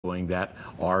that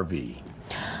RV.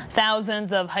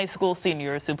 Thousands of high school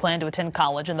seniors who plan to attend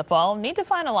college in the fall need to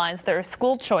finalize their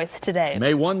school choice today.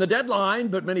 May 1 the deadline,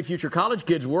 but many future college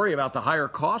kids worry about the higher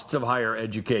costs of higher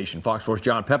education. Fox 4's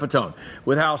John Pepitone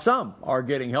with how some are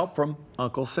getting help from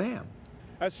Uncle Sam.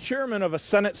 As chairman of a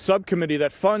Senate subcommittee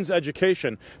that funds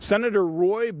education, Senator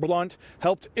Roy Blunt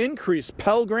helped increase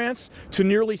Pell grants to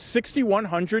nearly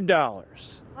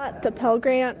 $6,100. The Pell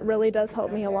Grant really does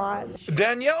help me a lot.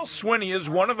 Danielle Swinney is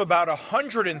one of about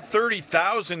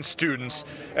 130,000 students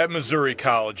at Missouri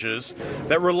colleges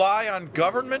that rely on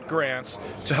government grants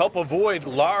to help avoid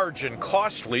large and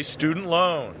costly student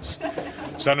loans.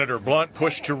 Senator Blunt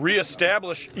pushed to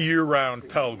reestablish year-round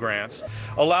Pell grants,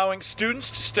 allowing students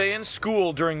to stay in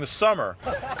school during the summer,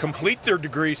 complete their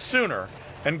degree sooner,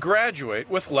 and graduate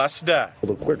with less debt.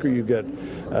 The quicker you get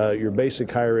your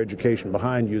basic higher education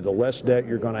behind you, the less debt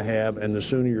you're going to have, and the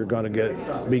sooner you're going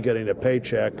to be getting a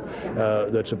paycheck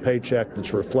that's a paycheck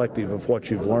that's reflective of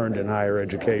what you've learned in higher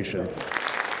education.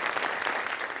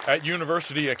 At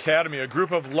University Academy, a group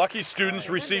of lucky students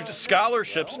received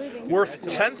scholarships worth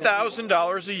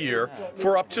 $10,000 a year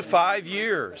for up to 5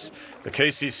 years. The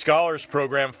KC Scholars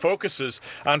Program focuses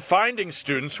on finding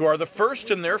students who are the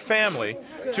first in their family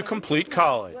to complete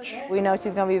college. We know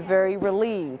she's going to be very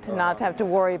relieved not to have to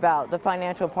worry about the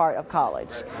financial part of college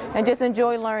and just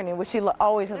enjoy learning, which she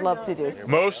always has loved to do.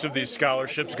 Most of these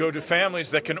scholarships go to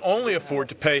families that can only afford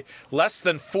to pay less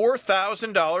than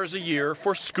 $4,000 a year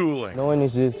for schooling. Knowing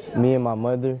it's just me and my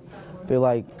mother, I feel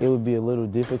like it would be a little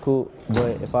difficult,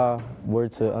 but if I were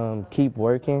to keep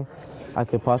working, I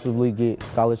could possibly get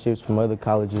scholarships from other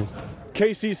colleges.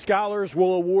 KC Scholars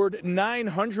will award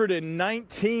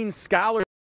 919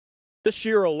 scholarships this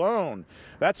year alone.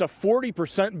 That's a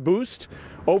 40% boost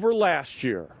over last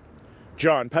year.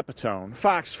 John Pepitone,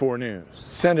 Fox 4 News.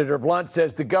 Senator Blunt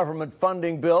says the government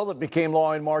funding bill that became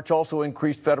law in March also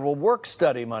increased federal work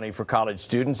study money for college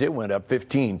students. It went up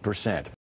 15%.